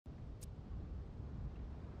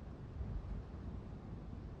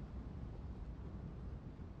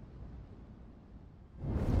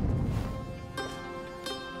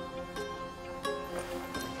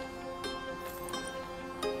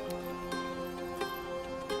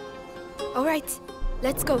All right,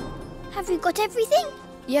 let's go. Have we got everything?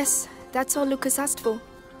 Yes, that's all Lucas asked for.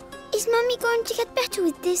 Is Mummy going to get better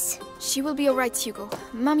with this? She will be all right, Hugo.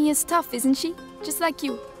 Mummy is tough, isn't she? Just like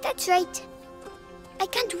you. That's right. I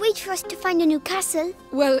can't wait for us to find a new castle.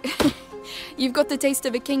 Well, you've got the taste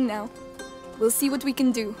of a king now. We'll see what we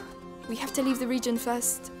can do. We have to leave the region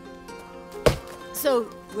first. So,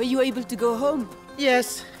 were you able to go home?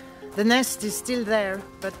 Yes. The nest is still there,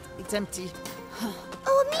 but it's empty.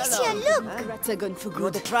 Oh, Amicia, look! The rats are gone for You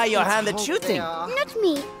want good. to try your hand at shooting? Not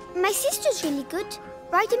me. My sister's really good.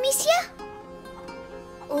 Right, Amicia?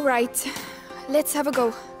 All right, let's have a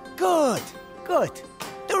go. Good, good.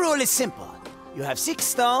 The rule is simple. You have 6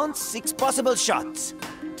 stones, 6 possible shots.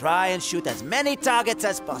 Try and shoot as many targets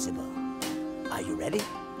as possible. Are you ready?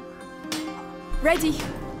 Ready?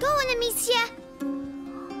 Go on, Amicia!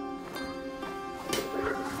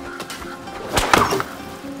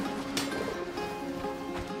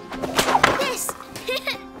 Yes!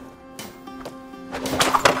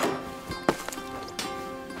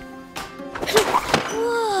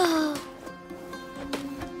 Whoa!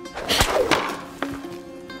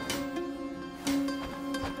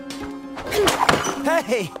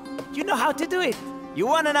 Hey, you know how to do it. You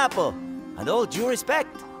won an apple. And all due respect.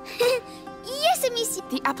 Yes, Amicia!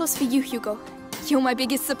 The apple's for you, Hugo. You're my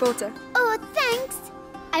biggest supporter. Oh, thanks!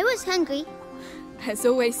 I was hungry. As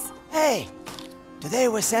always. Hey, today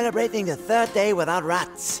we're celebrating the 3rd day without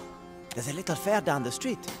rats. There's a little fair down the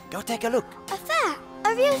street. Go take a look. A fair?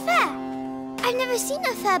 A real fair? I've never seen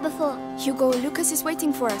a fair before. Hugo, Lucas is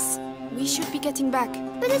waiting for us. We should be getting back.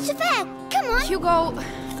 But it's a fair! Come on! Hugo!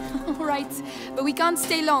 All right, but we can't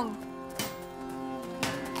stay long.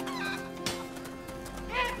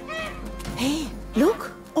 Hey,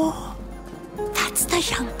 look! Oh, that's the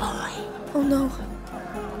young boy. Oh no.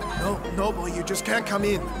 No, boy, you just can't come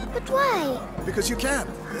in. But why? Because you can't.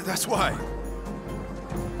 That's why.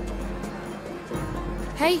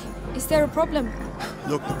 Hey, is there a problem?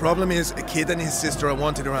 Look, the problem is a kid and his sister are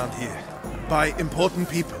wanted around here. By important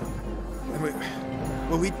people. And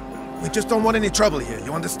we just don't want any trouble here,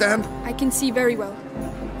 you understand? I can see very well.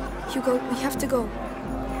 Hugo, we have to go.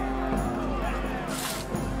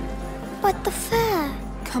 But the fair...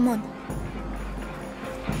 Come on.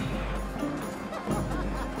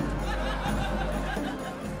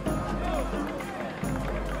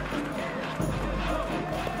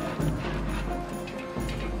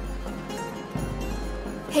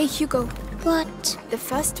 Hey, Hugo. What? The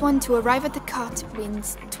first one to arrive at the cart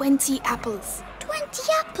wins 20 apples. 20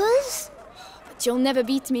 apples? But you'll never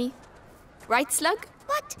beat me. Right, Slug?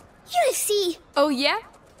 What? You'll see. Oh, yeah?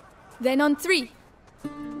 Then on 3.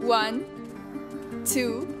 1,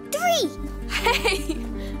 2... 3! Hey!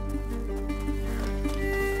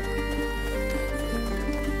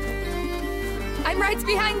 I'm right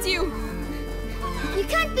behind you! You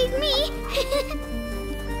can't beat me!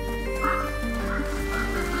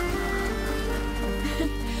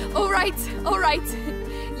 All right.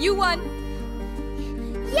 You won.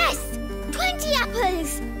 Yes! 20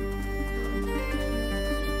 apples!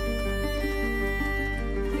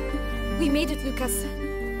 We made it, Lucas.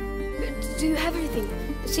 Do you have everything?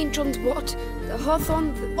 St. John's wort, the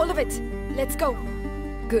hawthorn, all of it. Let's go.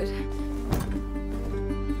 Good.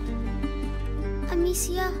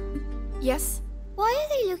 Amicia, Yes? why are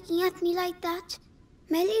they looking at me like that?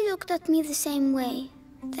 Melly looked at me the same way.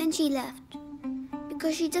 Then she left.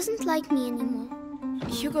 Because she doesn't like me anymore.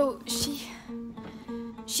 Hugo,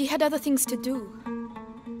 she had other things to do.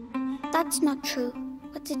 That's not true.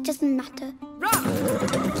 But it doesn't matter.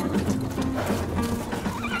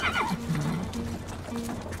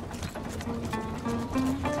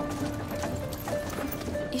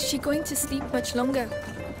 Is she going to sleep much longer?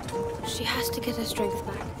 She has to get her strength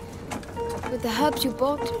back. With the herbs you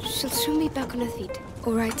bought, she'll soon be back on her feet.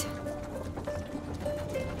 All right.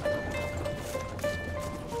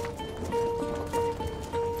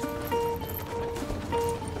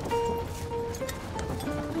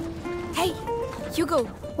 Hey, Hugo,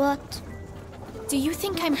 What? do you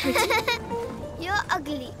think I'm pretty? You're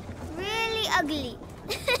ugly. Really ugly.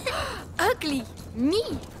 Ugly? Me?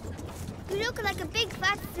 You look like a big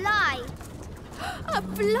fat fly. A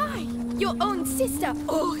fly? Your own sister?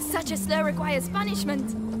 Oh, such a slur requires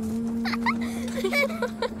punishment.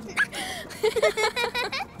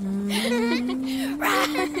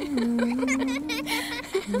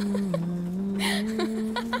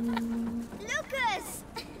 Lucas!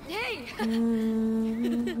 Hey!